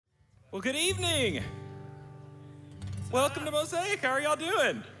Well, good evening. Welcome to Mosaic. How are y'all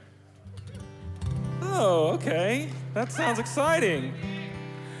doing? Oh, okay. That sounds exciting.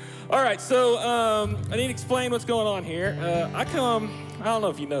 All right, so I need to explain what's going on here. I don't know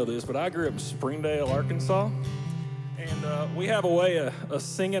if you know this, but I grew up in Springdale, Arkansas. And we have a way of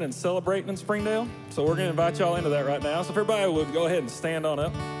singing and celebrating in Springdale. So we're going to invite y'all into that right now. So if everybody would go ahead and stand on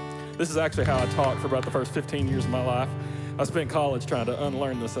up. This is actually how I talked for about the first 15 years of my life. I spent college trying to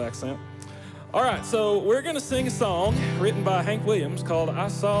unlearn this accent. All right, so we're going to sing a song written by Hank Williams called I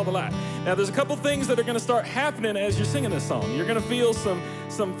Saw the Light. Now, there's a couple things that are going to start happening as you're singing this song. You're going to feel some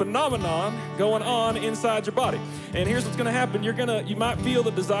phenomenon going on inside your body. And here's what's going to happen. You might feel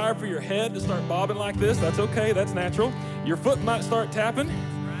the desire for your head to start bobbing like this. That's okay. That's natural. Your foot might start tapping.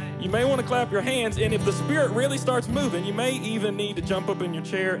 You may want to clap your hands, and if the spirit really starts moving, you may even need to jump up in your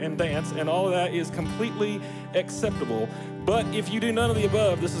chair and dance, and all of that is completely acceptable. But if you do none of the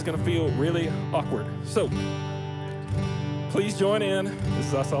above, this is going to feel really awkward. So, please join in. This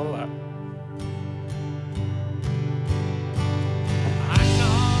is I Saw the Light. I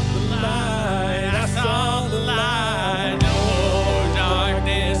saw the light, I saw the light. No more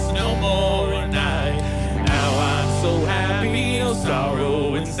darkness, no more night. Now I'm so happy, no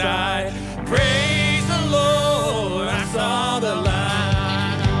sorrow inside. Praise the Lord, I saw the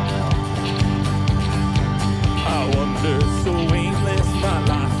light. I wonder, so aimless, my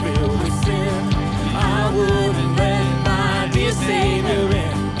life filled with sin. I wouldn't let my dear Savior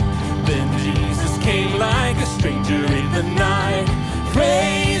in. Then Jesus came like a stranger in the night.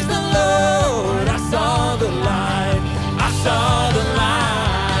 Praise the Lord, I saw the light. I saw the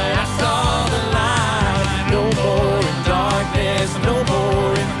light, I saw the light. No more in darkness, no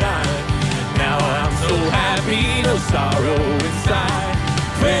more in night. Now I'm so happy, no sorrow inside.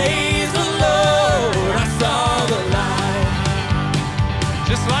 Praise the Lord, I saw the light.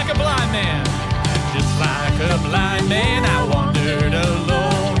 Just like a blind man, just like a blind man, I wandered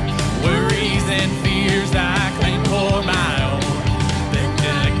alone. Worries and fears I claimed for my own. Then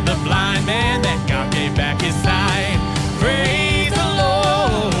like the blind man, that God gave back his sight. Praise the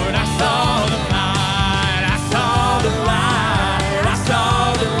Lord, I saw the light, I saw the light, I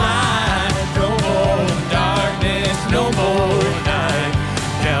saw the light. No more darkness, no more night.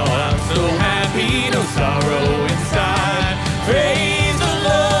 Now I'm so happy, no sorrow inside. Praise the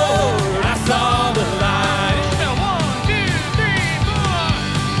Lord, I saw the light. Now 1, 2, 3, 4.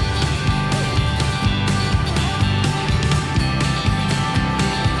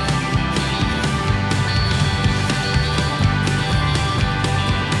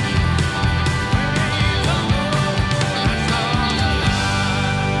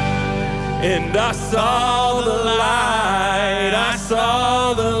 And I saw the light, I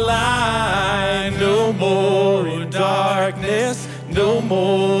saw the light. No more in darkness, no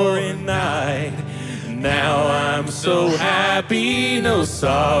more in night. Now I'm so happy, no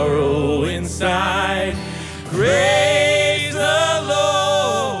sorrow inside. Praise the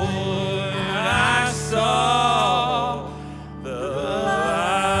Lord, I saw the light.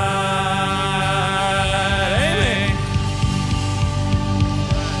 Amen.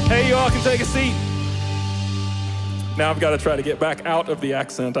 Hey, you all can take a seat. Now I've got to try to get back out of the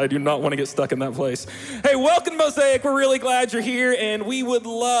accent. I do not want to get stuck in that place. Hey, welcome to Mosaic. We're really glad you're here, and we would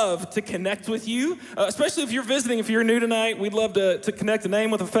love to connect with you, especially if you're visiting. If you're new tonight, we'd love to connect a name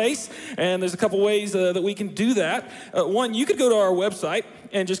with a face, and there's a couple ways that we can do that. One, you could go to our website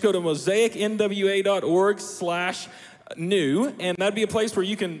and just go to mosaicnwa.org/new, and that'd be a place where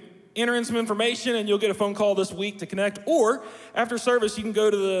you can enter in some information and you'll get a phone call this week to connect. Or after service, you can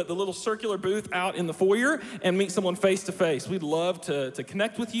go to the little circular booth out in the foyer and meet someone face to face. We'd love to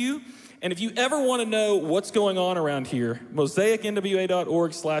connect with you. And if you ever want to know what's going on around here,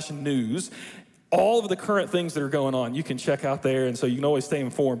 mosaicnwa.org/news, all of the current things that are going on, you can check out there, and so you can always stay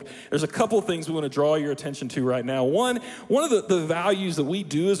informed. There's a couple of things we want to draw your attention to right now. One of the values that we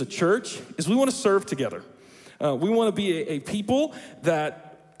do as a church is we want to serve together. We want to be a people that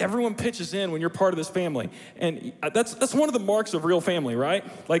everyone pitches in when you're part of this family. And that's one of the marks of real family, right?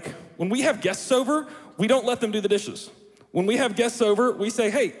 Like, when we have guests over, we don't let them do the dishes. When we have guests over, we say,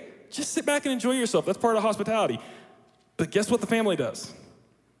 hey, just sit back and enjoy yourself. That's part of hospitality. But guess what the family does?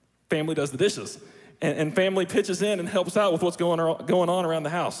 Family does the dishes. And family pitches in and helps out with what's going on around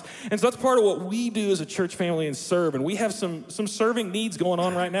the house. And so that's part of what we do as a church family and serve. And we have some serving needs going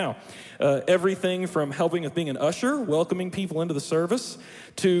on right now. Everything from helping with being an usher, welcoming people into the service,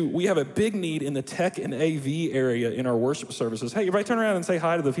 to we have a big need in the tech and AV area in our worship services. Hey, everybody turn around and say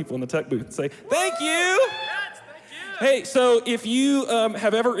hi to the people in the tech booth. Say, thank you. Yes, thank you. Hey, so if you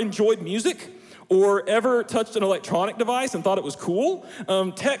have ever enjoyed music, or ever touched an electronic device and thought it was cool,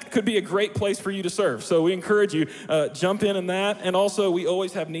 tech could be a great place for you to serve. So we encourage you, jump in that. And also, we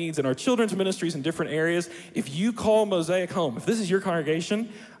always have needs in our children's ministries in different areas. If you call Mosaic home, if this is your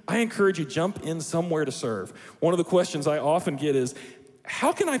congregation, I encourage you jump in somewhere to serve. One of the questions I often get is,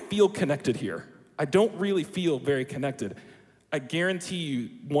 how can I feel connected here? I don't really feel very connected. I guarantee you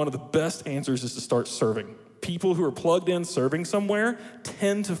one of the best answers is to start serving. People who are plugged in serving somewhere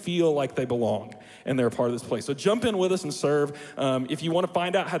tend to feel like they belong and they're a part of this place. So jump in with us and serve. If you want to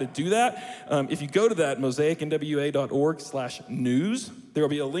find out how to do that, if you go to that mosaicnwa.org/news, there will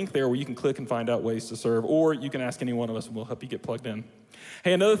be a link there where you can click and find out ways to serve, or you can ask any one of us and we'll help you get plugged in.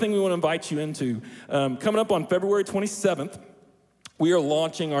 Hey, another thing we want to invite you into, coming up on February 27th, we are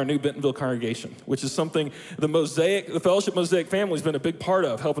launching our new Bentonville congregation, which is something the Fellowship Mosaic family has been a big part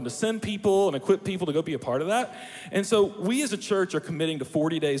of, helping to send people and equip people to go be a part of that. And so we as a church are committing to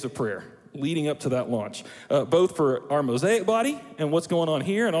 40 days of prayer leading up to that launch, both for our Mosaic body and what's going on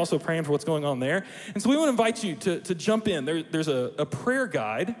here, and also praying for what's going on there. And so we want to invite you to jump in. There's a prayer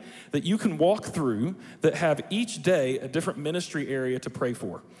guide that you can walk through that have each day a different ministry area to pray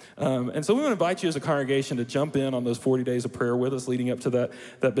for. And so we want to invite you as a congregation to jump in on those 40 days of prayer with us leading up to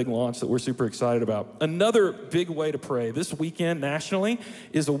that big launch that we're super excited about. Another big way to pray this weekend nationally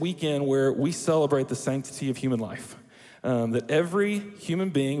is a weekend where we celebrate the sanctity of human life. That every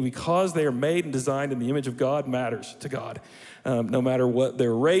human being, because they are made and designed in the image of God, matters to God. No matter what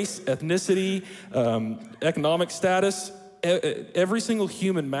their race, ethnicity, economic status, every single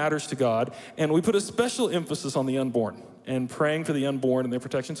human matters to God. And we put a special emphasis on the unborn and praying for the unborn and their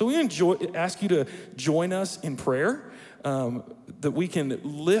protection. So we ask you to join us in prayer, that we can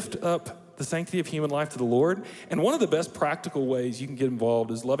lift up the sanctity of human life to the Lord. And one of the best practical ways you can get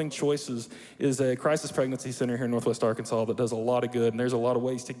involved is Loving Choices is a crisis pregnancy center here in Northwest Arkansas that does a lot of good. And there's a lot of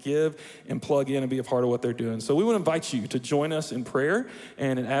ways to give and plug in and be a part of what they're doing. So we want to invite you to join us in prayer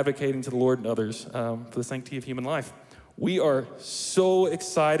and in advocating to the Lord and others for the sanctity of human life. We are so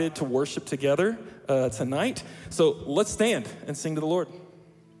excited to worship together tonight. So let's stand and sing to the Lord.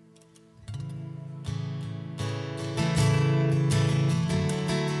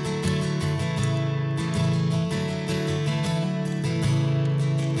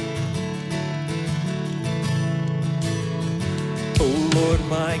 Lord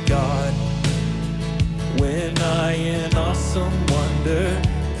my God, when I in awesome wonder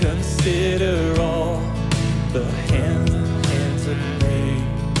consider all the hands have made,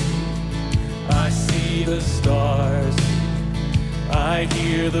 I see the stars, I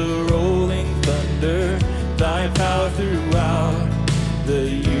hear the rolling thunder, thy power throughout the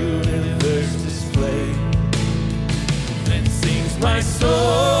universe displayed. Then sings my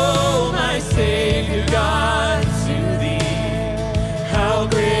soul, my Savior God, to thee. How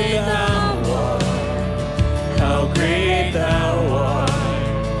great thou art, how great thou art.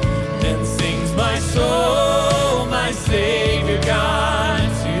 Then sings my soul, my Savior God,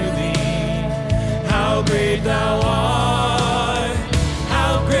 to thee. How great thou art,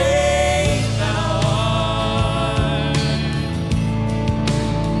 how great thou art.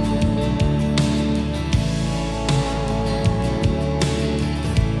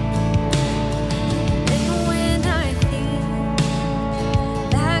 And when I think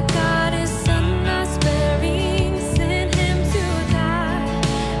that God is Son not sparing, sent him to die,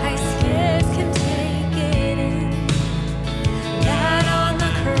 I scarce can take it in. That on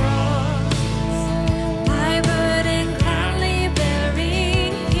the cross, my burden gladly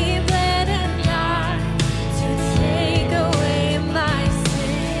bearing, he bled and died to take away my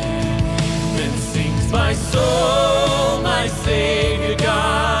sin. Then sings my soul, my Savior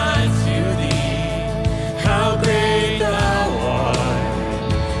God, to thee. How great thou art,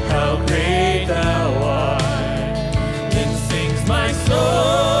 how great thou art. Then sings my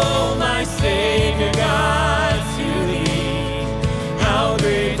soul, my Savior God, to thee. How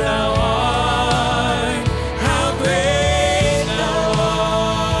great thou art, how great thou art.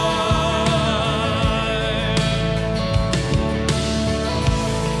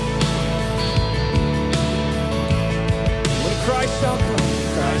 When Christ shall come,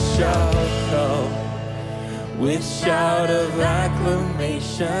 Christ shall come with shout of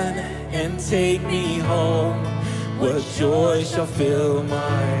acclamation and take me home. What joy shall fill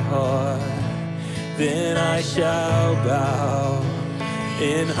my heart? Then I shall bow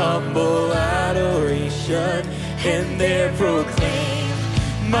in humble adoration and there proclaim,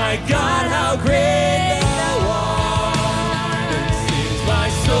 my God, how great thou art. Then sings my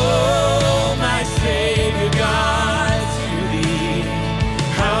soul, my Savior God, to thee.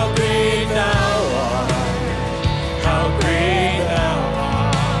 How great thou art, how great thou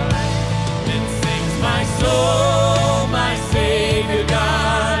art. Then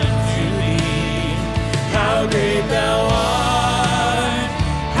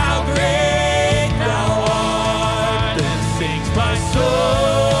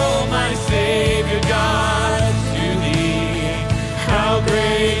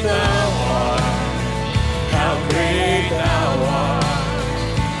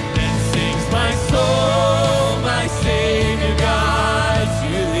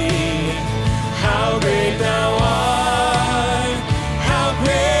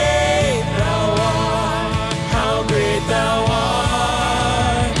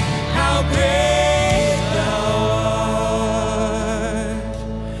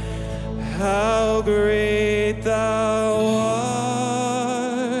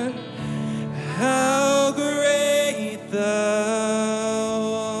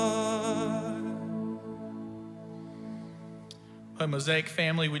Mosaic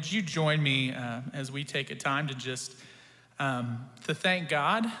family, would you join me as we take a time to just to thank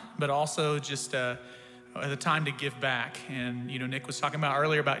God, but also just the time to give back. And, Nick was talking about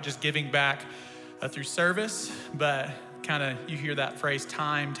earlier about just giving back through service, but kind of you hear that phrase,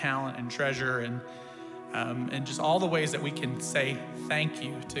 time, talent, and treasure, and just all the ways that we can say thank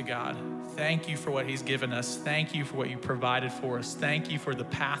you to God. Thank you for what he's given us. Thank you for what you provided for us. Thank you for the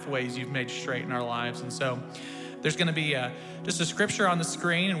pathways you've made straight in our lives. And so there's going to be just a scripture on the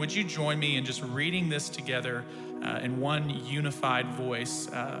screen, and would you join me in just reading this together in one unified voice,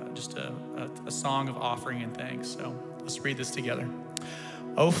 just a song of offering and thanks. So let's read this together.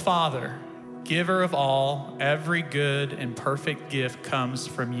 O Father, giver of all, every good and perfect gift comes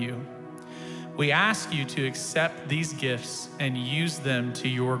from you. We ask you to accept these gifts and use them to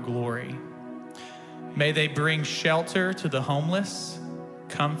your glory. May they bring shelter to the homeless,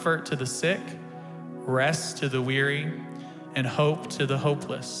 comfort to the sick, rest to the weary, and hope to the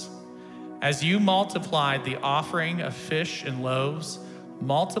hopeless. As you multiplied the offering of fish and loaves,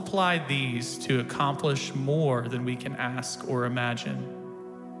 multiply these to accomplish more than we can ask or imagine.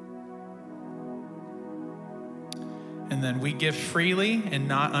 And then we give freely and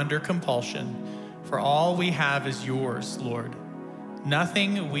not under compulsion, for all we have is yours, Lord.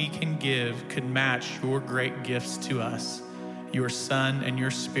 Nothing we can give could match your great gifts to us, your Son and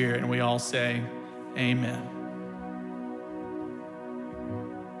your Spirit. And we all say, amen.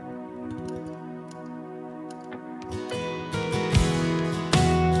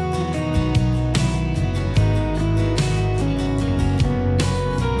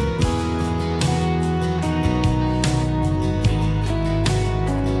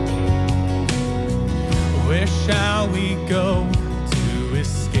 Where shall we go to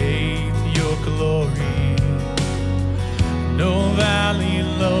escape your glory? No valley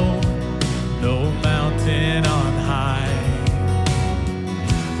low, no mountain on high.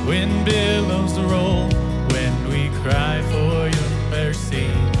 When billows roll, when we cry for your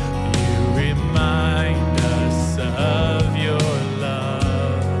mercy, you remind us of your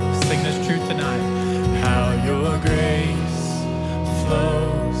love. Sing this truth tonight. How your grace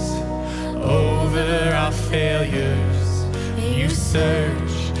flows over our failures. You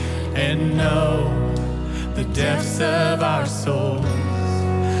search and know the depths of our souls.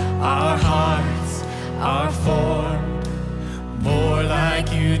 Our hearts are formed more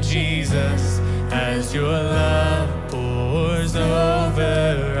like you, Jesus, as your love pours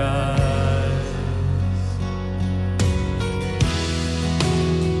over us.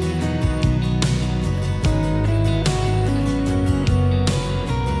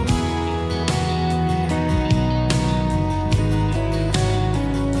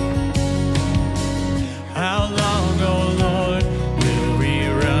 How long, oh Lord, will we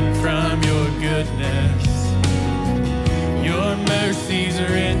run from your goodness? Your mercy's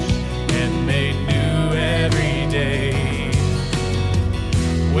rich and made new every day.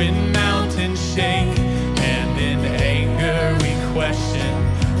 When mountains shake and in anger we question,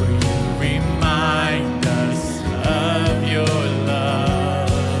 will you remind us of your love?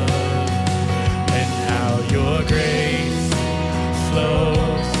 And how your grace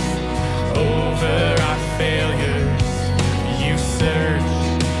flows over our failures. You search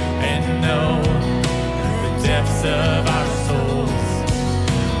and know the depths of our souls.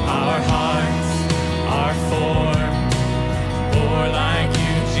 Our hearts are formed more like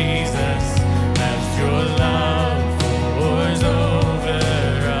you, Jesus, as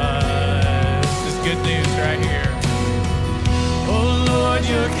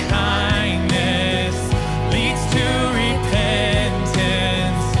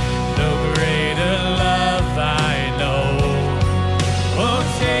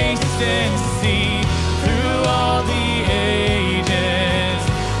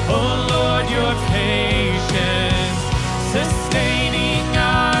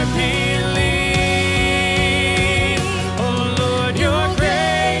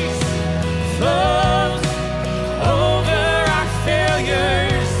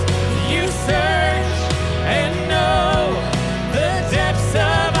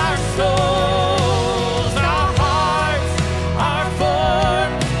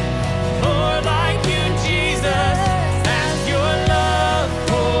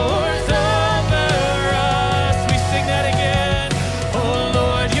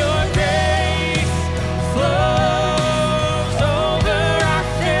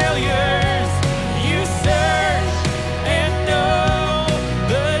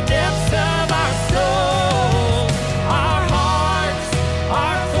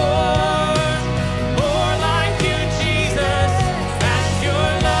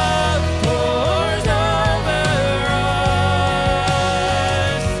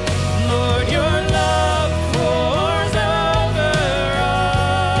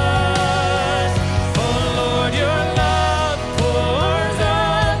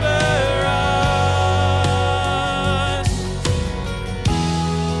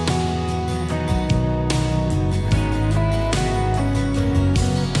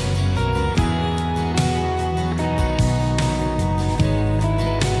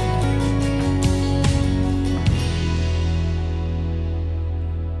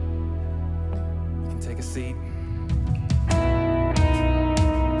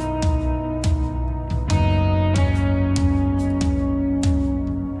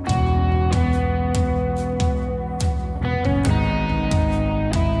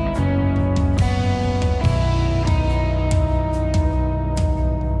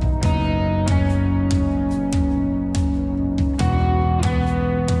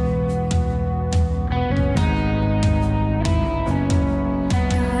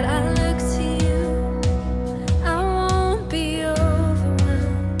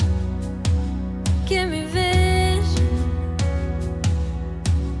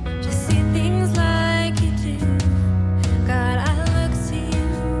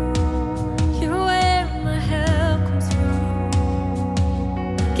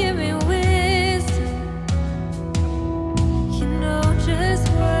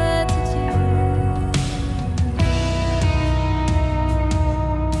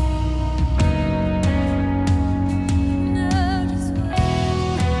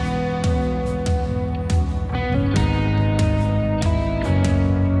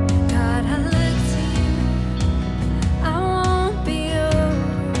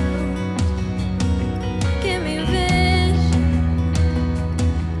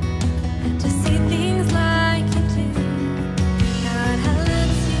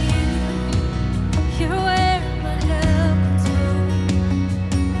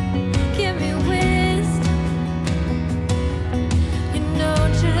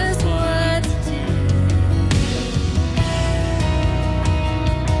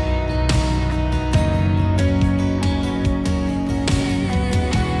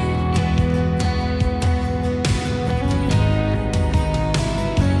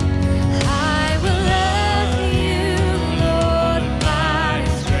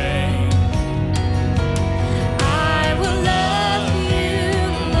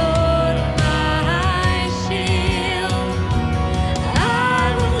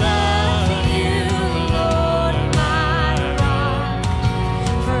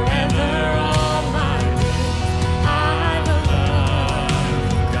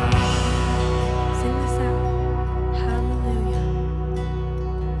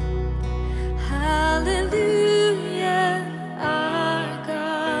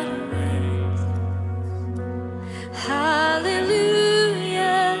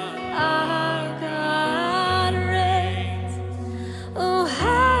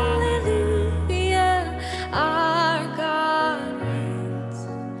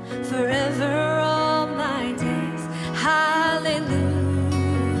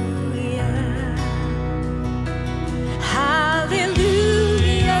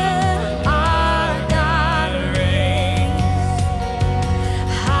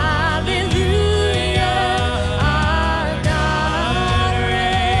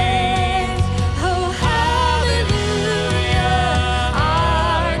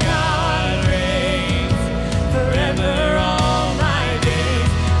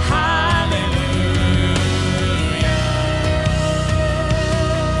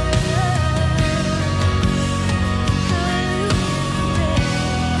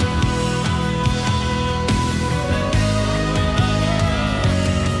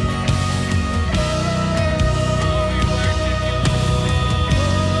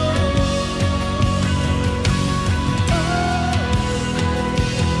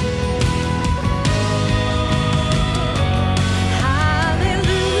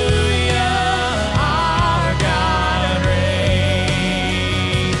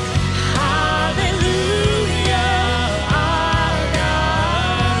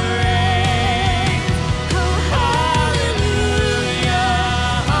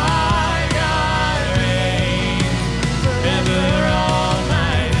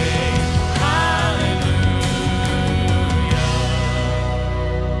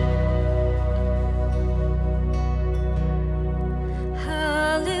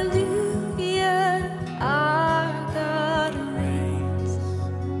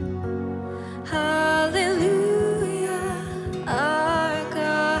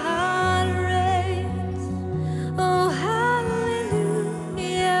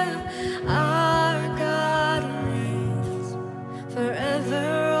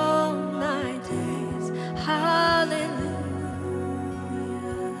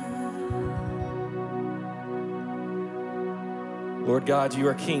Lord God, you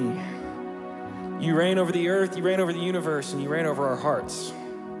are King. You reign over the earth, you reign over the universe, and you reign over our hearts.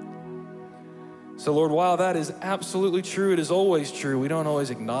 So Lord, while that is absolutely true, it is always true, we don't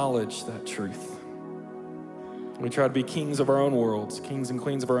always acknowledge that truth. We try to be kings of our own worlds, kings and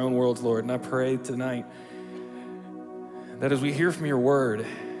queens of our own worlds, Lord. And I pray tonight that as we hear from your word,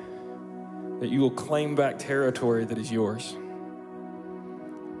 that you will claim back territory that is yours.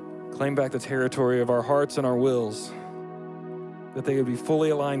 Claim back the territory of our hearts and our wills, that they would be fully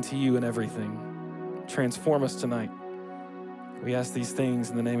aligned to you in everything. Transform us tonight. We ask these things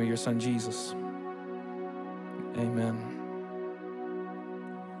in the name of your Son, Jesus. Amen.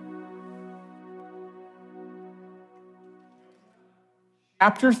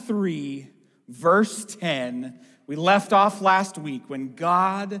 Chapter 3, verse 10, we left off last week when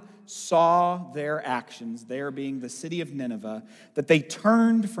God saw their actions, there being the city of Nineveh, that they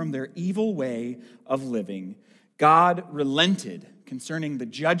turned from their evil way of living. God relented concerning the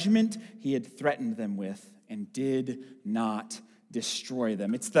judgment he had threatened them with and did not destroy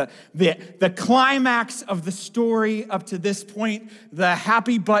them. It's the climax of the story up to this point, the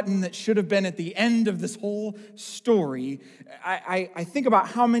happy button that should have been at the end of this whole story. I think about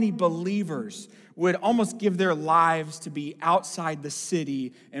how many believers would almost give their lives to be outside the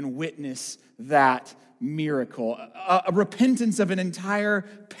city and witness that miracle, a repentance of an entire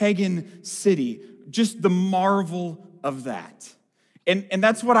pagan city, just the marvel of that. And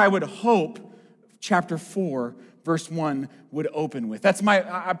that's what I would hope chapter 4, verse 1 would open with.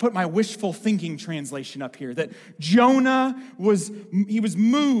 I put my wishful thinking translation up here, that Jonah was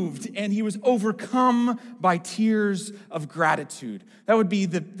moved and he was overcome by tears of gratitude. That would be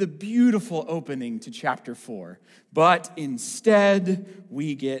the beautiful opening to chapter 4. But instead,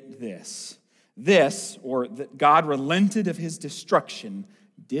 we get this. This, or that God relented of his destruction,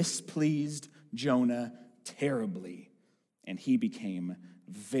 displeased Jonah terribly, and he became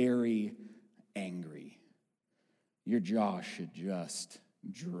very angry. Your jaw should just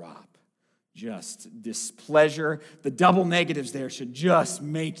drop. Just displeasure. The double negatives there should just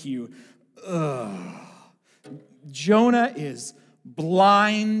make you, ugh. Jonah is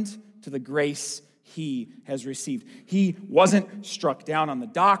blind to the grace he has received. He wasn't struck down on the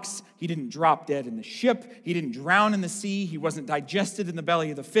docks. He didn't drop dead in the ship. He didn't drown in the sea. He wasn't digested in the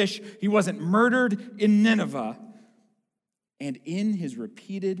belly of the fish. He wasn't murdered in Nineveh. And in his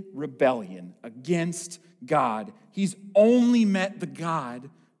repeated rebellion against God, he's only met the God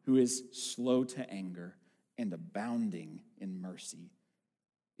who is slow to anger and abounding in mercy.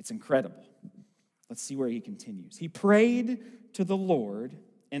 It's incredible. Let's see where he continues. He prayed to the Lord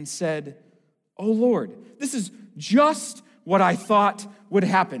and said, "Oh Lord, this is just what I thought would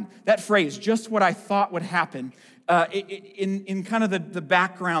happen." That phrase, just what I thought would happen, in kind of the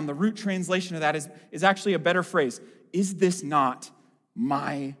background, the root translation of that is actually a better phrase. Is this not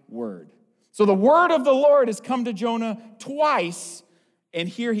my word? So the word of the Lord has come to Jonah twice, and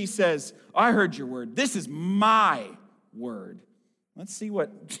here he says, I heard your word. This is my word. Let's see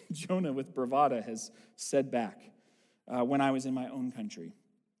what Jonah with bravado has said back when I was in my own country.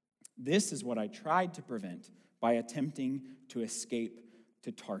 This is what I tried to prevent by attempting to escape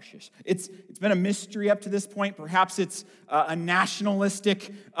to Tarshish. It's been a mystery up to this point. Perhaps it's a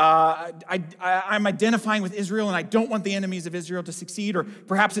nationalistic, I'm identifying with Israel and I don't want the enemies of Israel to succeed, or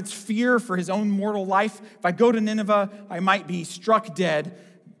perhaps it's fear for his own mortal life. If I go to Nineveh, I might be struck dead.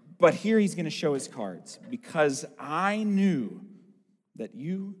 But here he's going to show his cards. Because I knew that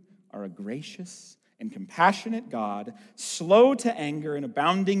you are a gracious and compassionate God, slow to anger and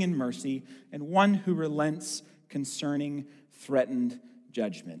abounding in mercy, and one who relents concerning threatened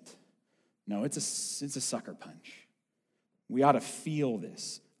judgment. No, it's a sucker punch. We ought to feel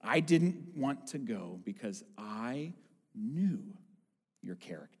this. I didn't want to go because I knew your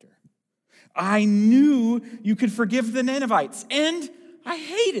character. I knew you could forgive the Ninevites, and I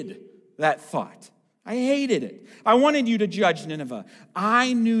hated that thought. I hated it. I wanted you to judge Nineveh.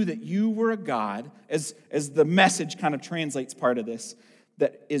 I knew that you were a God, as the message kind of translates part of this,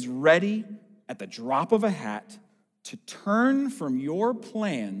 that is ready at the drop of a hat to turn from your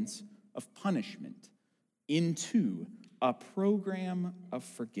plans of punishment into a program of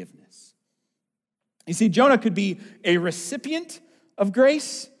forgiveness. You see, Jonah could be a recipient of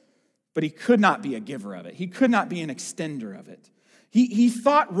grace, but he could not be a giver of it. He could not be an extender of it. He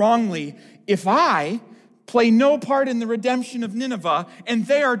thought wrongly, if I play no part in the redemption of Nineveh and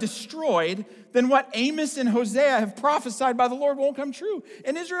they are destroyed, then what Amos and Hosea have prophesied by the Lord won't come true,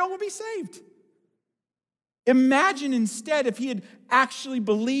 and Israel will be saved. Imagine instead if he had actually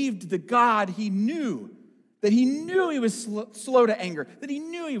believed the God he knew that he knew he was slow to anger, that he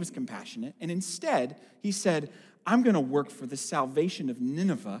knew he was compassionate, and instead he said, I'm going to work for the salvation of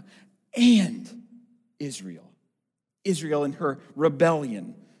Nineveh and Israel. Israel and her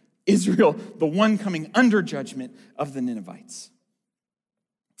rebellion. Israel, the one coming under judgment of the Ninevites.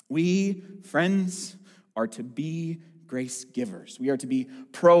 We, friends, are to be grace givers. We are to be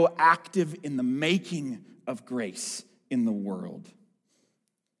proactive in the making of grace in the world.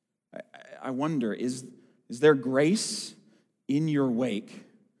 I wonder, is there grace in your wake?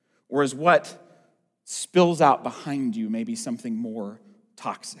 Or is what spills out behind you maybe something more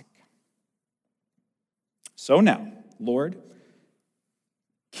toxic? So now, Lord,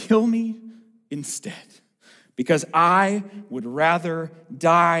 kill me instead, because I would rather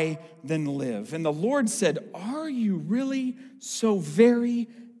die than live. And the Lord said, are you really so very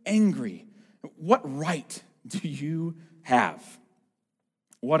angry? What right do you have?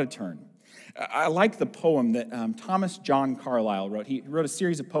 What a turn. I like the poem that Thomas John Carlyle wrote. He wrote a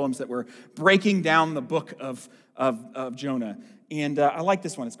series of poems that were breaking down the book of Jonah. And I like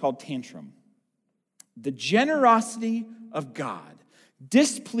this one. It's called Tantrum. The generosity of God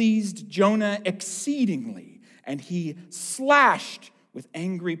displeased Jonah exceedingly, and he slashed with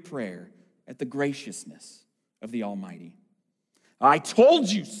angry prayer at the graciousness of the Almighty. I told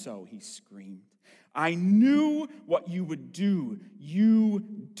you so, he screamed. I knew what you would do, you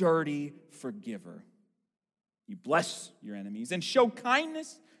dirty forgiver. You bless your enemies and show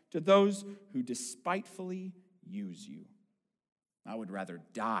kindness to those who despitefully use you. I would rather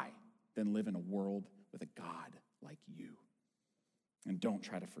die than live in a world with a God like you. And don't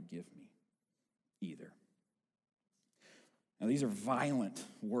try to forgive me either. Now, these are violent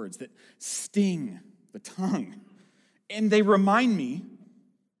words that sting the tongue. And they remind me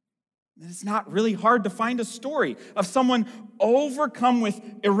that it's not really hard to find a story of someone overcome with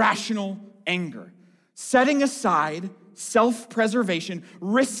irrational anger, setting aside self-preservation,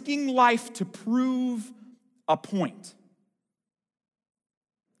 risking life to prove a point.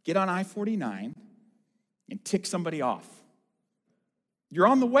 Get on I-49 and tick somebody off. You're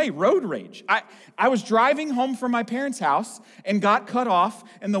on the way, road rage. I was driving home from my parents' house and got cut off,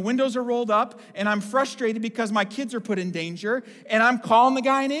 and the windows are rolled up, and I'm frustrated because my kids are put in danger, and I'm calling the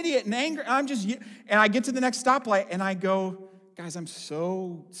guy an idiot and angry. And I get to the next stoplight, and I go, guys, I'm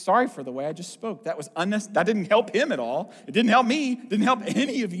so sorry for the way I just spoke. That was unnecessary. That didn't help him at all. It didn't help me. It didn't help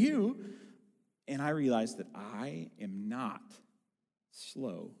any of you. And I realized that I am not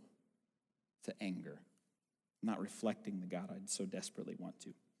slow to anger. Not reflecting the God I'd so desperately want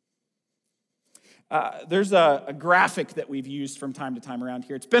to. There's a graphic that we've used from time to time around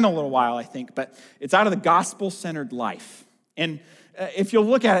here. It's been a little while, I think, but it's out of the Gospel-Centered Life. And if you'll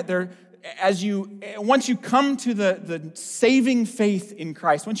look at it, there, once you come to the saving faith in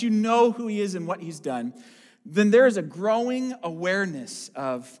Christ, once you know who He is and what He's done, then there is a growing awareness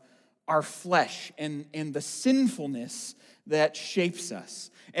of our flesh and the sinfulness that shapes us.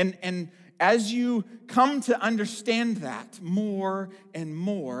 And as you come to understand that more and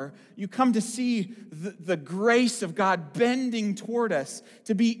more, you come to see the grace of God bending toward us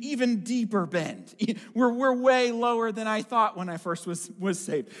to be even deeper bend. We're way lower than I thought when I first was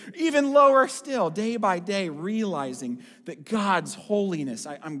saved. Even lower still, day by day, realizing that God's holiness,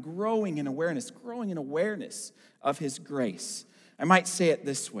 I'm growing in awareness of His grace. I might say it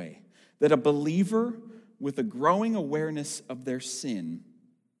this way, that a believer with a growing awareness of their sin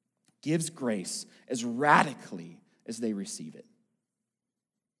gives grace as radically as they receive it.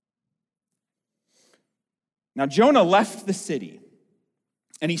 Now, Jonah left the city,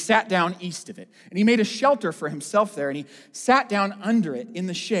 and he sat down east of it, and he made a shelter for himself there, and he sat down under it in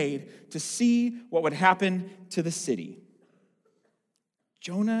the shade to see what would happen to the city.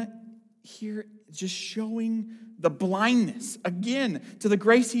 Jonah here just showing the blindness, again, to the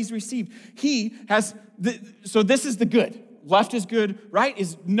grace he's received. So this is the good. Left is good, right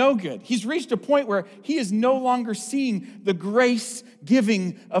is no good. He's reached a point where he is no longer seeing the grace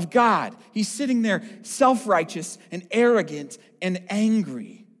giving of God. He's sitting there self-righteous and arrogant and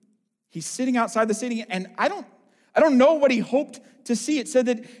angry. He's sitting outside the city, and I don't know what he hoped to see. It said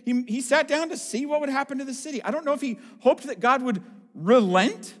that he sat down to see what would happen to the city. I don't know if he hoped that God would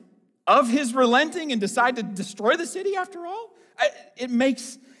relent of his relenting and decide to destroy the city after all.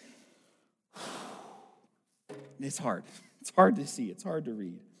 It's hard. It's hard to see. It's hard to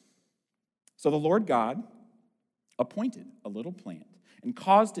read. So the Lord God appointed a little plant and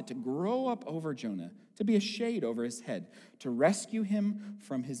caused it to grow up over Jonah, to be a shade over his head, to rescue him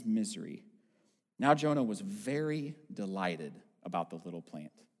from his misery. Now Jonah was very delighted about the little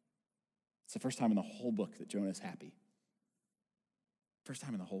plant. It's the first time in the whole book that Jonah's happy. First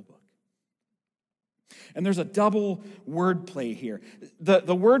time in the whole book. And there's a double word play here.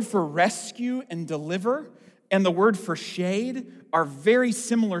 The word for rescue and deliver and the word for shade are very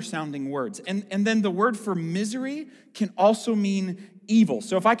similar sounding words. And then the word for misery can also mean evil.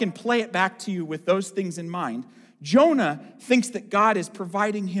 So if I can play it back to you with those things in mind, Jonah thinks that God is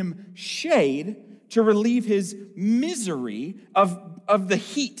providing him shade to relieve his misery of the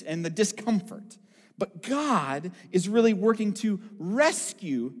heat and the discomfort. But God is really working to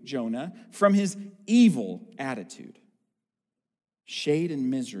rescue Jonah from his evil attitude. Shade and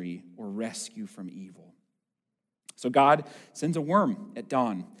misery, or rescue from evil. So God sends a worm at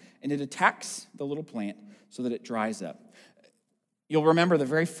dawn, and it attacks the little plant so that it dries up. You'll remember the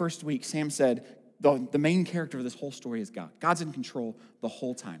very first week, Sam said, the main character of this whole story is God. God's in control the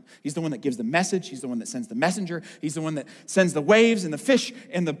whole time. He's the one that gives the message. He's the one that sends the messenger. He's the one that sends the waves and the fish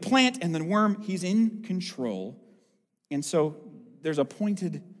and the plant and the worm. He's in control. And so there's a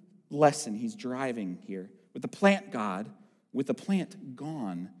pointed lesson he's driving here. With the plant God, with the plant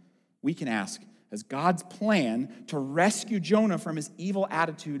gone, we can ask, has God's plan to rescue Jonah from his evil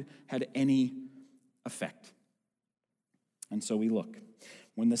attitude had any effect? And so we look.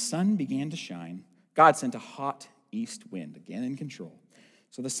 When the sun began to shine, God sent a hot east wind, again in control.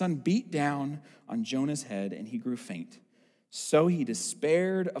 So the sun beat down on Jonah's head, and he grew faint. So he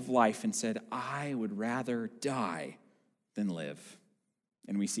despaired of life and said, I would rather die than live.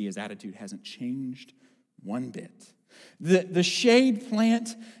 And we see his attitude hasn't changed one bit. The shade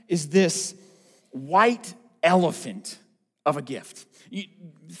plant is this white elephant of a gift. You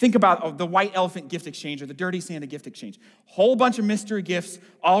think about the white elephant gift exchange or the dirty Santa gift exchange. Whole bunch of mystery gifts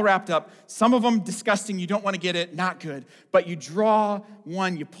all wrapped up. Some of them disgusting. You don't want to get it. Not good. But you draw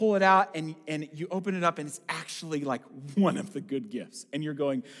one, you pull it out, and you open it up, and it's actually like one of the good gifts. And you're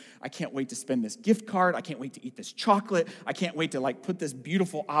going, I can't wait to spend this gift card. I can't wait to eat this chocolate. I can't wait to put this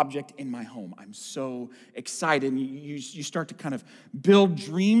beautiful object in my home. I'm so excited. And you start to kind of build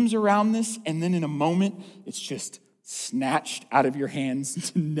dreams around this, and then in a moment, it's just snatched out of your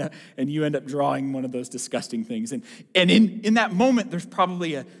hands, and you end up drawing one of those disgusting things. And in that moment, there's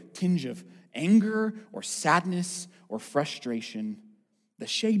probably a tinge of anger or sadness or frustration. The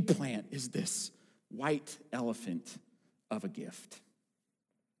shade plant is this white elephant of a gift.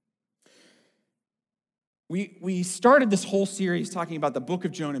 We started this whole series talking about the book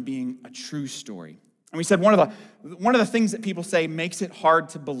of Jonah being a true story. And we said one of the things that people say makes it hard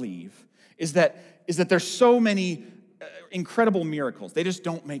to believe is that there's so many incredible miracles. They just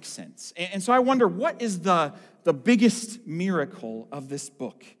don't make sense. And so I wonder, what is the biggest miracle of this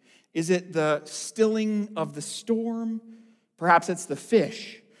book? Is it the stilling of the storm? Perhaps it's the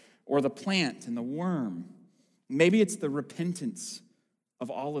fish or the plant and the worm. Maybe it's the repentance of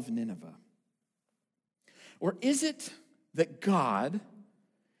all of Nineveh. Or is it that God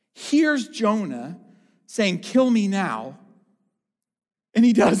hears Jonah saying, kill me now, and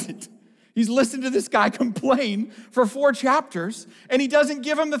he doesn't? He's listened to this guy complain for 4 chapters, and he doesn't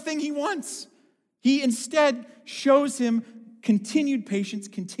give him the thing he wants. He instead shows him continued patience,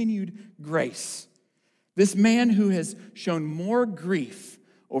 continued grace. This man who has shown more grief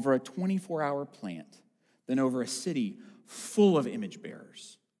over a 24-hour plant than over a city full of image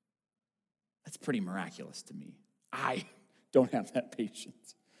bearers. That's pretty miraculous to me. I don't have that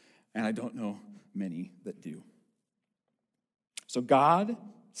patience, and I don't know many that do. So God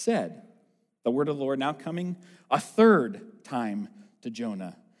said, the word of the Lord now coming a third time to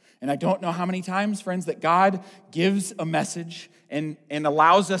Jonah. And I don't know how many times, friends, that God gives a message and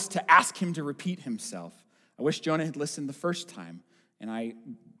allows us to ask him to repeat himself. I wish Jonah had listened the first time. And I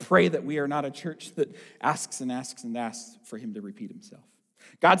pray that we are not a church that asks and asks and asks for him to repeat himself.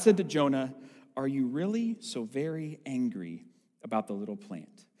 God said to Jonah, are you really so very angry about the little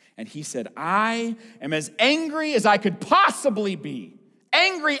plant? And he said, I am as angry as I could possibly be.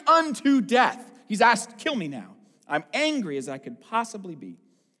 Angry unto death. He's asked, kill me now. I'm angry as I could possibly be.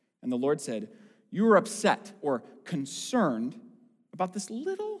 And the Lord said, you are upset or concerned about this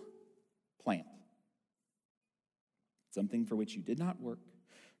little plant, something for which you did not work,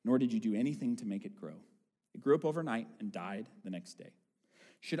 nor did you do anything to make it grow. It grew up overnight and died the next day.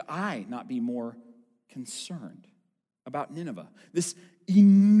 Should I not be more concerned about Nineveh, this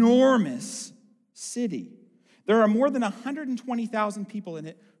enormous city? There are more than 120,000 people in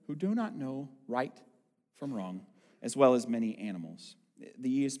it who do not know right from wrong, as well as many animals.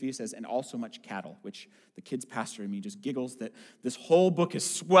 The ESV says, and also much cattle, which the kids pastor in me just giggles that this whole book is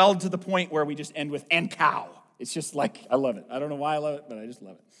swelled to the point where we just end with, and cow. It's just like, I love it. I don't know why I love it, but I just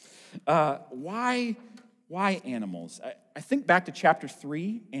love it. Why animals? I think back to chapter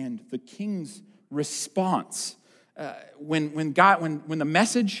 3 and the king's response. When the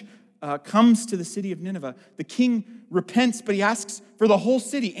message comes to the city of Nineveh. The king repents, but he asks for the whole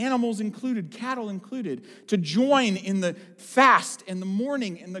city, animals included, cattle included, to join in the fast and the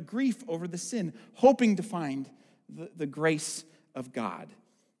mourning and the grief over the sin, hoping to find the grace of God.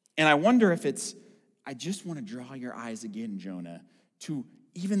 And I wonder if I just want to draw your eyes again, Jonah, to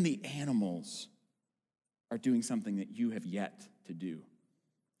even the animals are doing something that you have yet to do.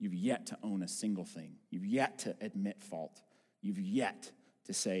 You've yet to own a single thing. You've yet to admit fault. You've yet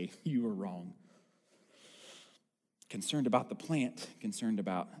to say you were wrong. Concerned about the plant, concerned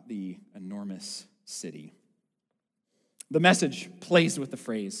about the enormous city. The Message plays with the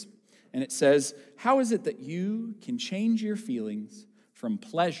phrase, and it says, how is it that you can change your feelings from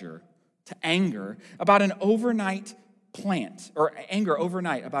pleasure to anger about an overnight plant, or anger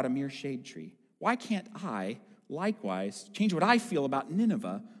overnight about a mere shade tree? Why can't I, likewise, change what I feel about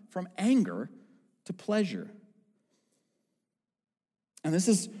Nineveh from anger to pleasure? And this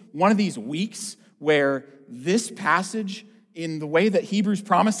is one of these weeks where this passage, in the way that Hebrews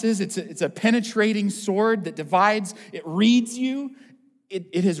promises, it's a penetrating sword that divides, it reads you,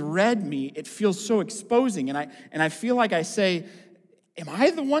 it has read me, it feels so exposing. And I feel like I say, am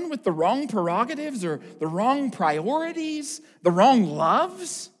I the one with the wrong prerogatives or the wrong priorities, the wrong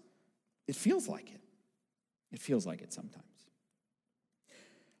loves? It feels like it. It feels like it sometimes.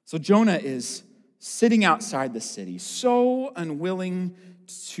 So Jonah is sitting outside the city, so unwilling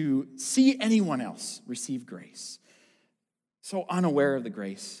to see anyone else receive grace, so unaware of the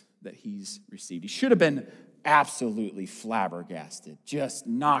grace that he's received. He should have been absolutely flabbergasted, just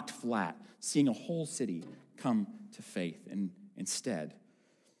knocked flat, seeing a whole city come to faith. And instead,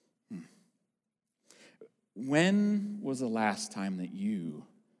 when was the last time that you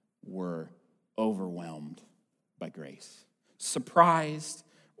were overwhelmed by grace, surprised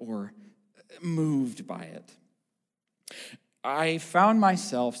or moved by it? I found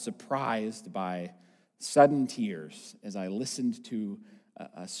myself surprised by sudden tears as I listened to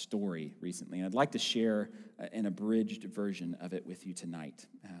a story recently, and I'd like to share an abridged version of it with you tonight.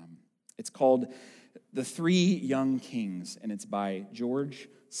 It's called The Three Young Kings, and it's by George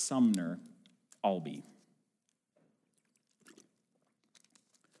Sumner Albee.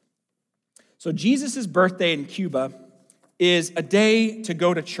 So Jesus' birthday in Cuba is a day to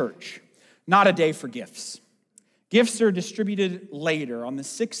go to church, not a day for gifts. Gifts are distributed later on the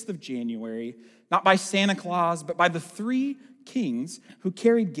 6th of January, not by Santa Claus, but by the three kings who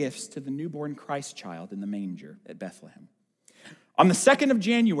carried gifts to the newborn Christ child in the manger at Bethlehem. On the 2nd of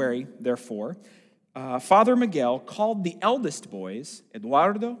January, therefore, Father Miguel called the eldest boys,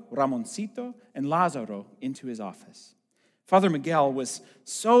 Eduardo, Ramoncito, and Lázaro, into his office. Father Miguel was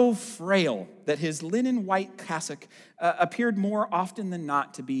so frail that his linen white cassock appeared more often than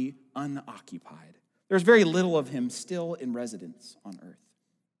not to be unoccupied. There's very little of him still in residence on earth.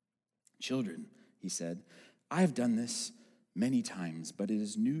 Children, he said, I have done this many times, but it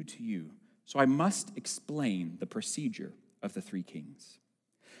is new to you, so I must explain the procedure of the three kings.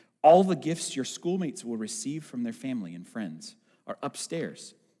 All the gifts your schoolmates will receive from their family and friends are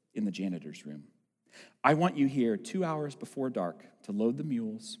upstairs in the janitor's room. I want you here 2 hours before dark to load the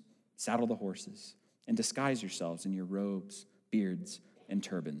mules, saddle the horses, and disguise yourselves in your robes, beards, and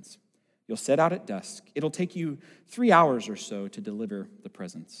turbans. You'll set out at dusk. It'll take you 3 hours or so to deliver the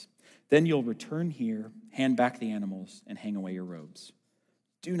presents. Then you'll return here, hand back the animals, and hang away your robes.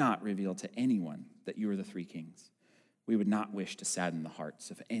 Do not reveal to anyone that you are the three kings. We would not wish to sadden the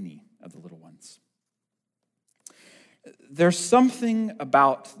hearts of any of the little ones. There's something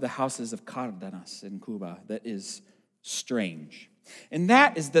about the houses of Cárdenas in Cuba that is strange. And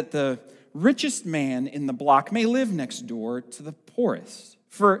that is that the richest man in the block may live next door to the poorest.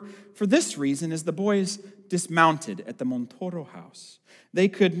 For this reason, as the boys dismounted at the Montoro house, they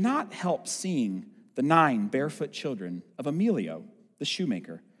could not help seeing the 9 barefoot children of Emilio, the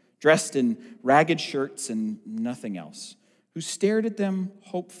shoemaker, dressed in ragged shirts and nothing else, who stared at them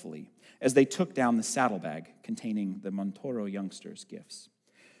hopefully as they took down the saddlebag containing the Montoro youngsters' gifts.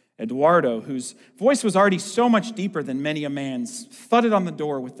 Eduardo, whose voice was already so much deeper than many a man's, thudded on the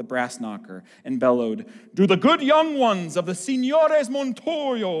door with the brass knocker and bellowed, "Do the good young ones of the Señores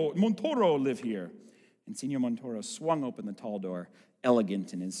Montoro live here?" And Señor Montoro swung open the tall door,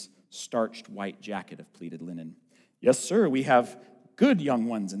 elegant in his starched white jacket of pleated linen. "Yes, sir, we have good young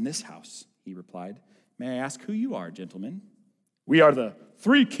ones in this house," he replied. "May I ask who you are, gentlemen?" "We are the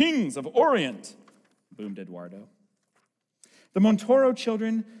three kings of Orient," boomed Eduardo. The Montoro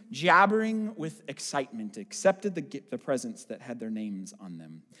children, jabbering with excitement, accepted the presents that had their names on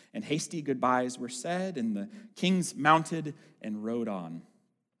them, and hasty goodbyes were said, and the kings mounted and rode on.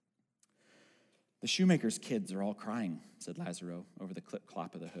 The shoemaker's kids are all crying, said Lazaro over the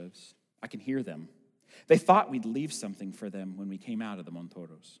clip-clop of the hooves. I can hear them. They thought we'd leave something for them when we came out of the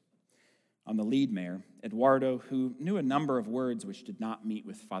Montoros. On the lead mare, Eduardo, who knew a number of words which did not meet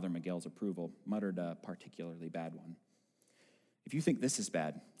with Father Miguel's approval, muttered a particularly bad one. If you think this is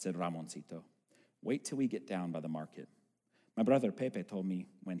bad, said Ramoncito, wait till we get down by the market. My brother Pepe told me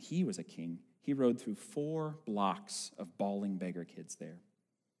when he was a king, he rode through 4 blocks of bawling beggar kids there.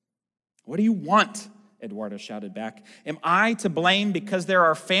 What do you want? Eduardo shouted back. Am I to blame because there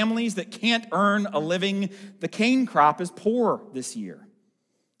are families that can't earn a living? The cane crop is poor this year.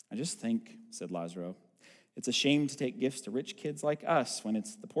 I just think, said Lazaro, it's a shame to take gifts to rich kids like us when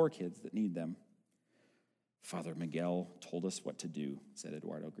it's the poor kids that need them. Father Miguel told us what to do, said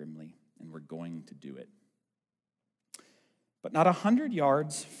Eduardo grimly, and we're going to do it. But not 100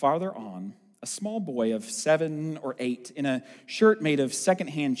 yards farther on, a small boy of 7 or 8 in a shirt made of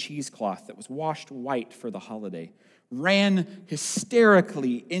secondhand cheesecloth that was washed white for the holiday ran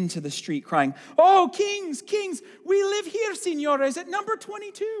hysterically into the street crying, "Oh, kings, kings, we live here, señores, at number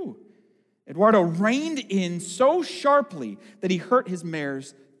 22. Eduardo reined in so sharply that he hurt his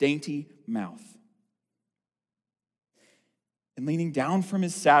mare's dainty mouth. And leaning down from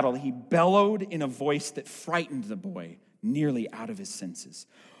his saddle, he bellowed in a voice that frightened the boy nearly out of his senses.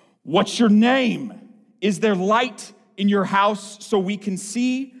 What's your name? Is there light in your house so we can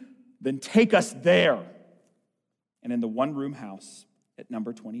see? Then take us there. And in the one-room house at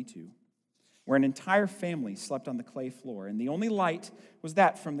number 22, where an entire family slept on the clay floor, and the only light was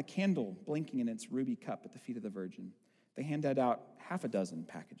that from the candle blinking in its ruby cup at the feet of the Virgin, they handed out 6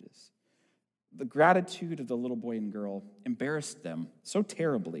 packages. The gratitude of the little boy and girl embarrassed them so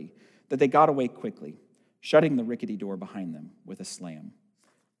terribly that they got away quickly, shutting the rickety door behind them with a slam.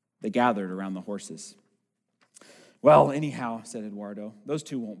 They gathered around the horses. Well, anyhow, said Eduardo, those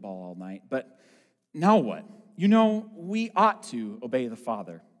 2 won't bawl all night, but now what? You know, we ought to obey the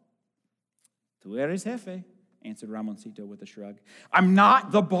Father. Tú eres jefe, answered Ramoncito with a shrug. I'm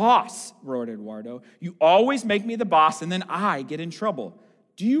not the boss, roared Eduardo. You always make me the boss, and then I get in trouble.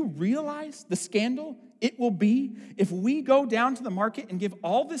 Do you realize the scandal it will be if we go down to the market and give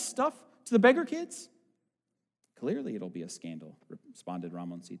all this stuff to the beggar kids? Clearly it'll be a scandal, responded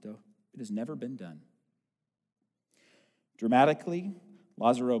Ramoncito. It has never been done. Dramatically,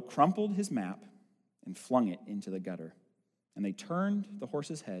 Lazaro crumpled his map and flung it into the gutter, and they turned the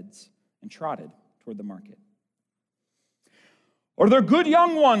horses' heads and trotted toward the market. Are there good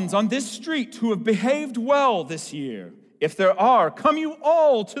young ones on this street who have behaved well this year? If there are, come you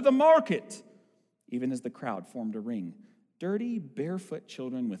all to the market. Even as the crowd formed a ring, dirty, barefoot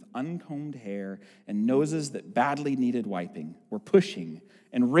children with uncombed hair and noses that badly needed wiping were pushing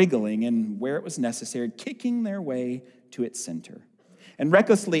and wriggling and, where it was necessary, kicking their way to its center. And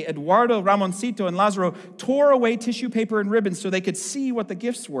recklessly, Eduardo, Ramoncito, and Lazaro tore away tissue paper and ribbons so they could see what the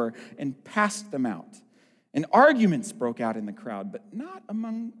gifts were and passed them out. And arguments broke out in the crowd, but not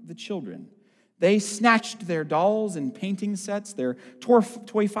among the children. They snatched their dolls and painting sets, their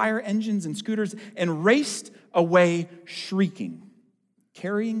toy fire engines and scooters, and raced away shrieking,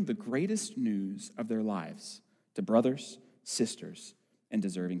 carrying the greatest news of their lives to brothers, sisters, and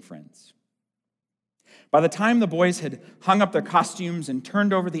deserving friends. By the time the boys had hung up their costumes and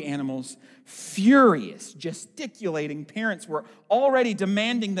turned over the animals, furious, gesticulating parents were already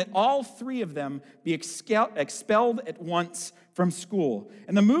demanding that all 3 of them be expelled at once from school.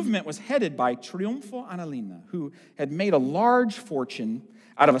 And the movement was headed by Triunfo Annalena, who had made a large fortune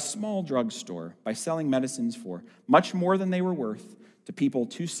out of a small drugstore by selling medicines for much more than they were worth to people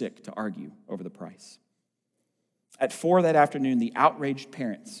too sick to argue over the price. At 4 that afternoon, the outraged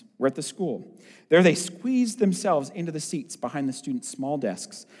parents were at the school. There they squeezed themselves into the seats behind the students' small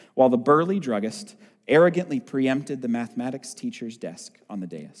desks, while the burly druggist arrogantly preempted the mathematics teacher's desk on the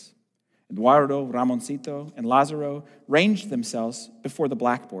dais. Eduardo, Ramoncito, and Lazaro ranged themselves before the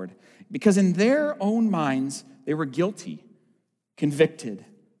blackboard because in their own minds they were guilty, convicted,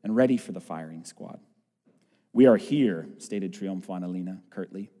 and ready for the firing squad. We are here, stated Triunfo Annalena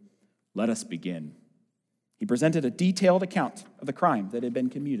curtly. Let us begin. He presented a detailed account of the crime that had been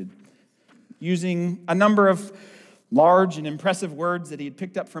committed, using a number of large and impressive words that he had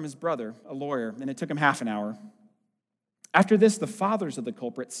picked up from his brother, a lawyer, and it took him half an hour. After this, the fathers of the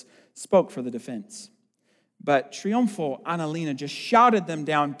culprits spoke for the defense. But Triunfo Annalena just shouted them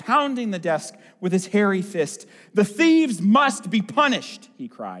down, pounding the desk with his hairy fist. The thieves must be punished, he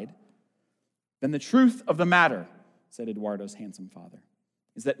cried. Then the truth of the matter, said Eduardo's handsome father,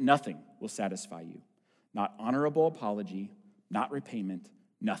 is that nothing will satisfy you. Not honorable apology, not repayment,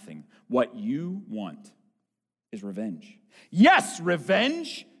 nothing. What you want is revenge. Yes,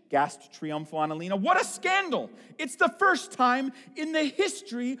 revenge, gasped Triunfo Annalena. What a scandal! It's the first time in the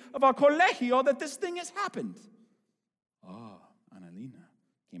history of our colegio that this thing has happened. Ah, Annalena,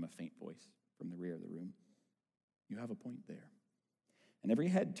 came a faint voice from the rear of the room. You have a point there. And every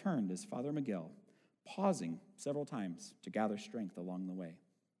head turned as Father Miguel, pausing several times to gather strength along the way,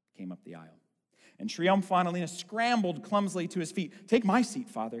 came up the aisle. And Triunfo Annalena scrambled clumsily to his feet. Take my seat,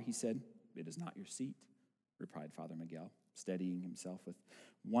 Father, he said. It is not your seat, replied Father Miguel, steadying himself with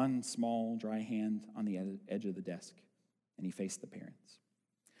one small, dry hand on the edge of the desk. And he faced the parents.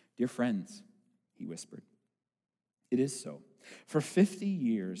 Dear friends, he whispered, it is so. For 50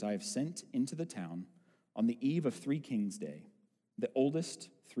 years I have sent into the town on the eve of Three Kings' Day the oldest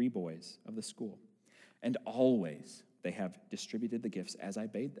 3 boys of the school. And always they have distributed the gifts as I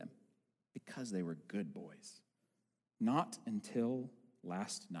bade them, because they were good boys. Not until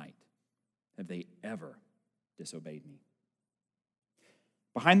last night have they ever disobeyed me.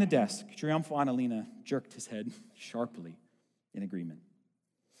 Behind the desk, Triunfo Annalena jerked his head sharply in agreement.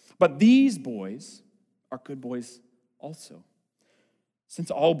 But these boys are good boys also, since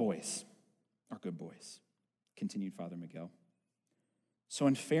all boys are good boys, continued Father Miguel. So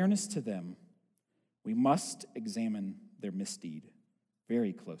in fairness to them, we must examine their misdeed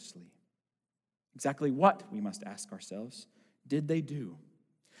very closely. Exactly what, we must ask ourselves, did they do?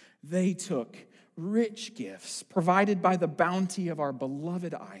 They took rich gifts provided by the bounty of our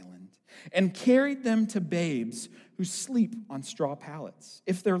beloved island and carried them to babes who sleep on straw pallets,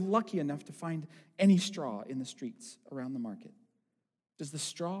 if they're lucky enough to find any straw in the streets around the market. Does the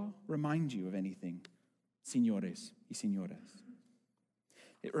straw remind you of anything, señores y señoras?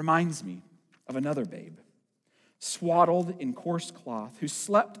 It reminds me of another babe, swaddled in coarse cloth, who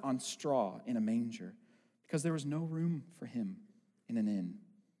slept on straw in a manger because there was no room for him in an inn.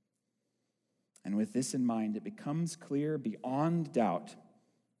 And with this in mind, it becomes clear beyond doubt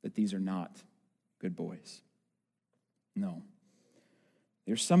that these are not good boys. No,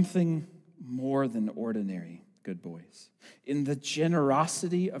 there's something more than ordinary good boys. In the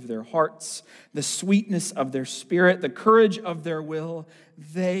generosity of their hearts, the sweetness of their spirit, the courage of their will,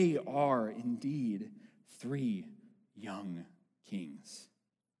 they are indeed 3 young kings.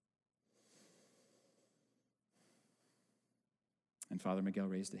 And Father Miguel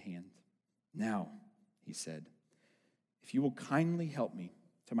raised a hand. Now, he said, if you will kindly help me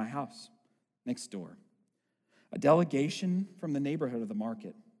to my house next door, a delegation from the neighborhood of the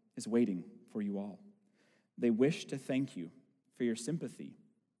market is waiting for you all. They wish to thank you for your sympathy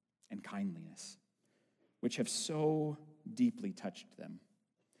and kindliness, which have so deeply touched them.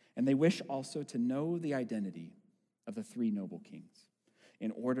 And they wish also to know the identity of the 3 noble kings,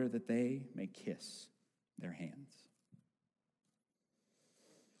 in order that they may kiss their hands.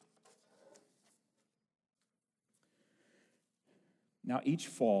 Now, each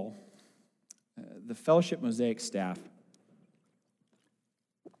fall, the Fellowship Mosaic staff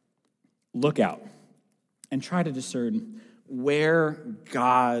look out and try to discern where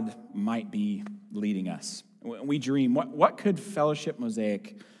God might be leading us. We dream, what could Fellowship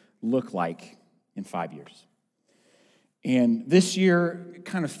Mosaic look like in 5 years? And this year,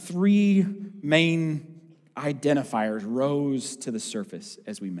 kind of 3 main identifiers rose to the surface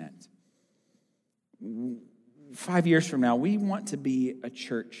as we met. 5 years from now, we want to be a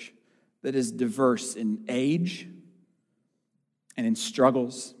church that is diverse in age and in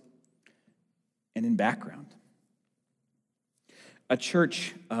struggles and in background. A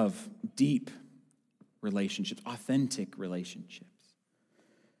church of deep relationships, authentic relationships.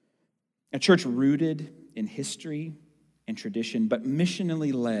 A church rooted in history and tradition, but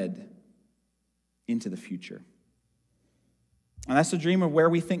missionally led into the future. And that's the dream of where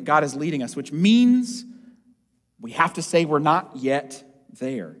we think God is leading us, which means we have to say we're not yet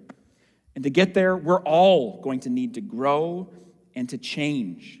there. And to get there, we're all going to need to grow and to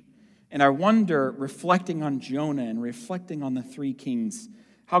change. And I wonder, reflecting on Jonah and reflecting on the 3 kings,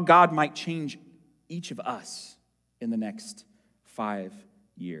 how God might change each of us in the next 5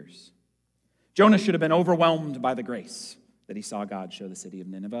 years. Jonah should have been overwhelmed by the grace that he saw God show the city of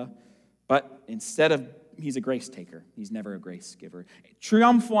Nineveh. But instead of, he's a grace taker. He's never a grace giver.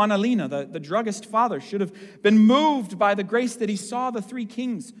 Triunfo Annalena, the druggist father, should have been moved by the grace that he saw the 3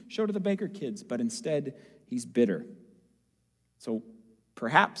 kings show to the baker kids. But instead, he's bitter. So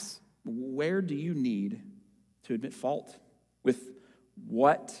perhaps, where do you need to admit fault? With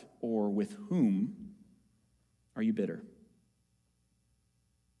what or with whom are you bitter?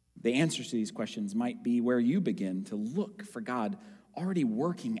 The answers to these questions might be where you begin to look for God already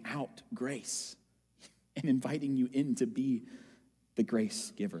working out grace and inviting you in to be the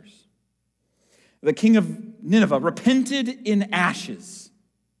grace givers. The king of Nineveh repented in ashes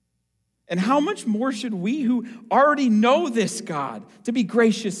And how much more should we who already know this God to be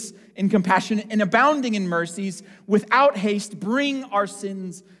gracious and compassionate and abounding in mercies without haste bring our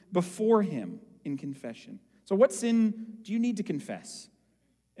sins before him in confession? So what sin do you need to confess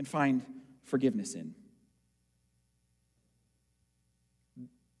and find forgiveness in?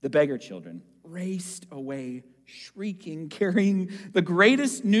 The beggar children raced away shrieking, carrying the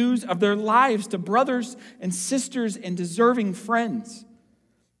greatest news of their lives to brothers and sisters and deserving friends.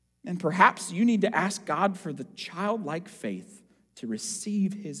 And perhaps you need to ask God for the childlike faith to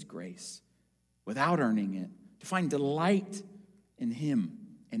receive his grace without earning it, to find delight in him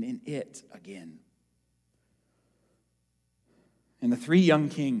and in it again. And the three young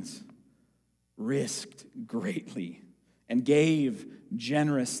kings risked greatly and gave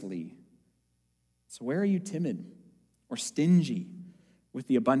generously. So where are you timid or stingy with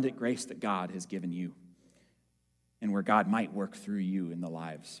the abundant grace that God has given you and where God might work through you in the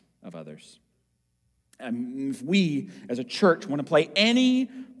lives of others? If we as a church want to play any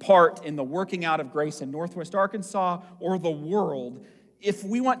part in the working out of grace in Northwest Arkansas or the world, if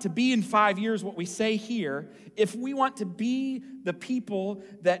we want to be in 5 years what we say here, if we want to be the people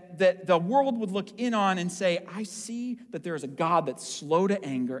that the world would look in on and say, I see that there is a God that's slow to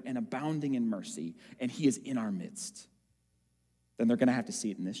anger and abounding in mercy, and he is in our midst, then they're going to have to see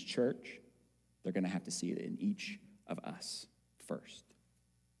it in this church. They're going to have to see it in each of us first.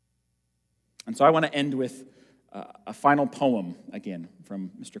 And so I want to end with a final poem, again, from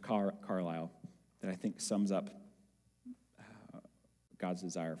Mr. Carlisle that I think sums up God's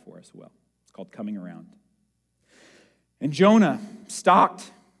desire for us well. It's called Coming Around. And Jonah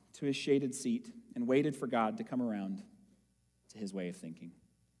stalked to his shaded seat and waited for God to come around to his way of thinking.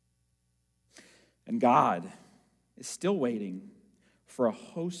 And God is still waiting for a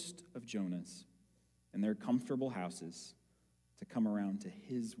host of Jonahs in their comfortable houses to come around to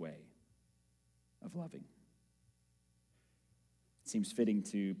his way of loving. It seems fitting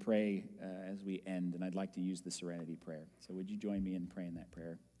to pray as we end, and I'd like to use the Serenity Prayer. So would you join me in praying that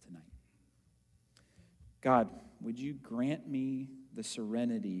prayer tonight? God, would you grant me the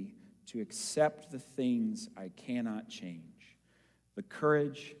serenity to accept the things I cannot change, the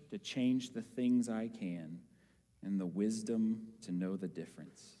courage to change the things I can, and the wisdom to know the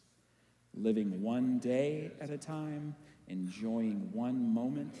difference, living one day at a time, enjoying one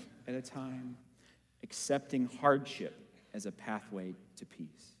moment at a time, accepting hardship as a pathway to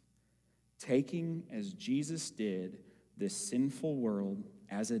peace, taking, as Jesus did, this sinful world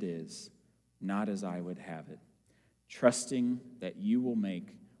as it is, not as I would have it, trusting that you will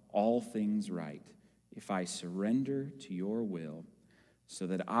make all things right if I surrender to your will so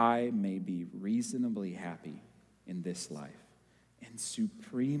that I may be reasonably happy in this life and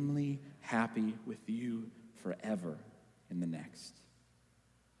supremely happy with you forever in the next.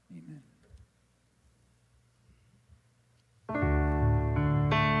 Amen.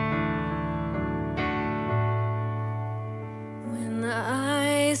 When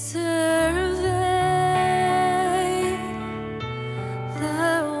I survey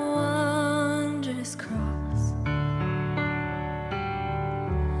the wondrous cross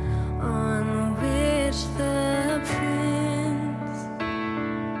on which the Prince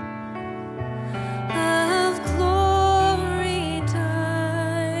of Glory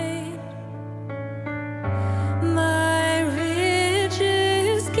died,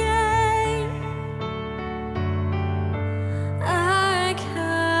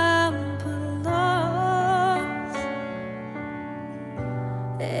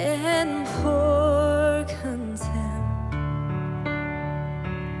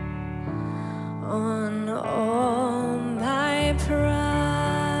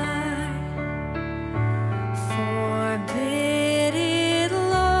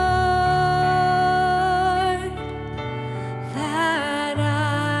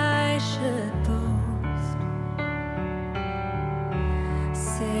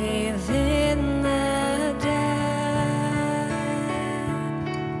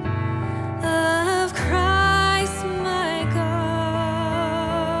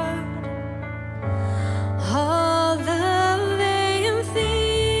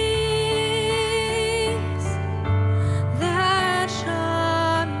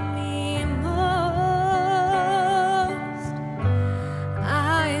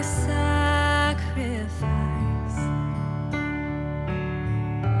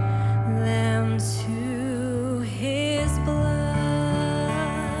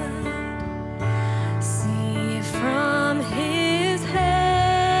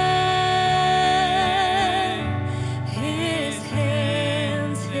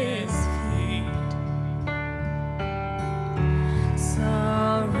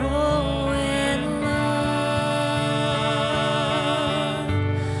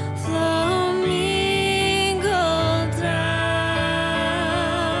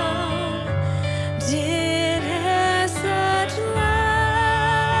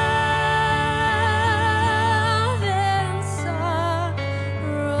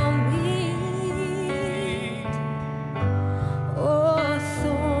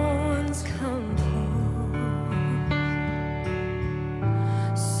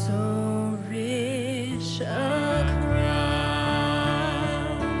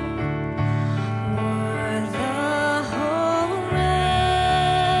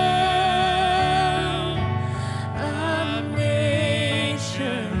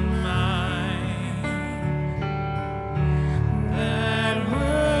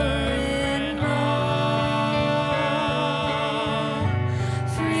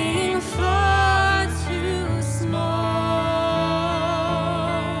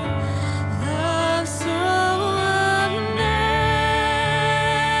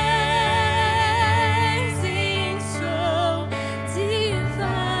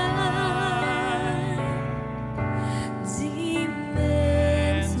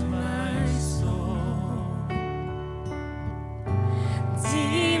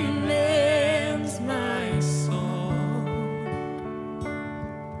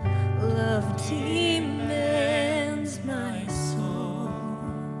 demands my soul,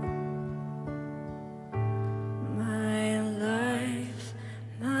 my life,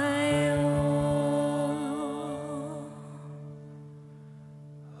 my all.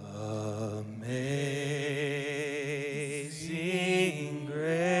 Amazing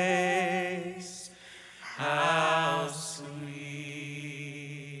grace, how sweet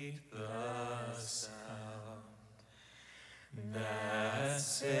the sound that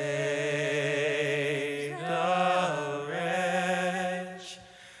saved a wretch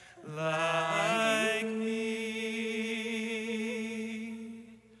like me.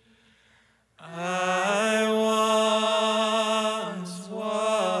 I once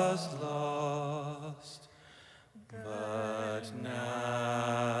was lost, but now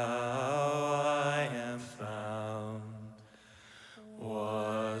I am found.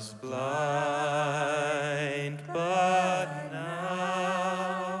 Was blind, but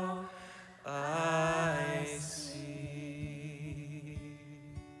now I see.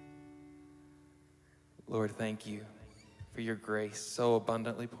 Lord, thank you for your grace so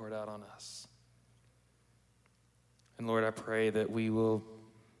abundantly poured out on us. And Lord, I pray that we will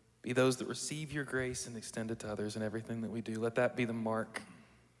be those that receive your grace and extend it to others in everything that we do. Let that be the mark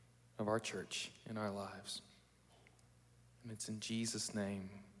of our church in our lives. And it's in Jesus' name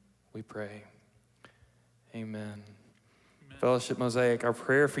we pray. Amen. Fellowship Mosaic, our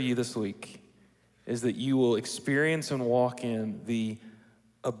prayer for you this week is that you will experience and walk in the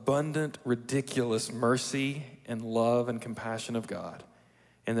abundant, ridiculous mercy and love and compassion of God.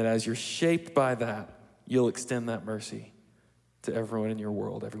 And that as you're shaped by that, you'll extend that mercy to everyone in your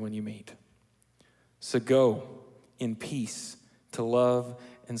world, everyone you meet. So go in peace to love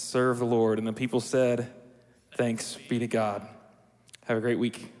and serve the Lord. And the people said, thanks be to God. Have a great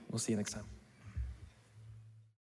week. We'll see you next time.